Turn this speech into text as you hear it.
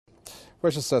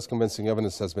Russia says convincing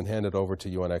evidence has been handed over to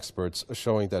UN experts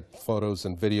showing that photos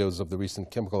and videos of the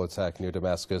recent chemical attack near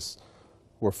Damascus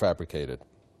were fabricated.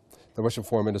 The Russian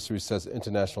Foreign Ministry says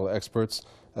international experts,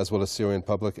 as well as Syrian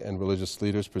public and religious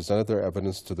leaders, presented their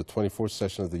evidence to the 24th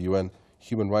session of the UN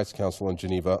Human Rights Council in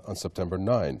Geneva on September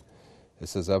 9. It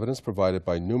says evidence provided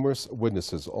by numerous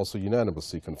witnesses also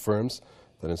unanimously confirms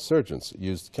that insurgents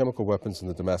used chemical weapons in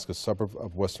the Damascus suburb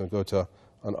of western Ghouta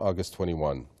on August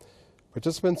 21.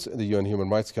 Participants in the UN Human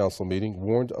Rights Council meeting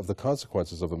warned of the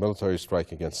consequences of a military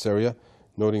strike against Syria,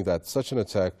 noting that such an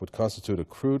attack would constitute a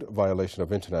crude violation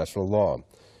of international law.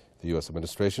 The U.S.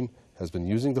 administration has been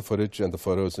using the footage and the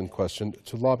photos in question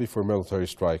to lobby for a military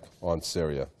strike on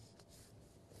Syria.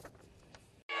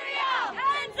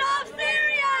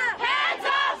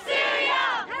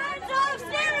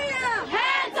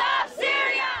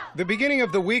 The beginning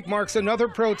of the week marks another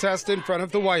protest in front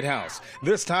of the White House.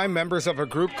 This time, members of a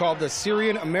group called the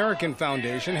Syrian American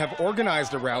Foundation have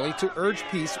organized a rally to urge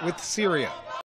peace with Syria.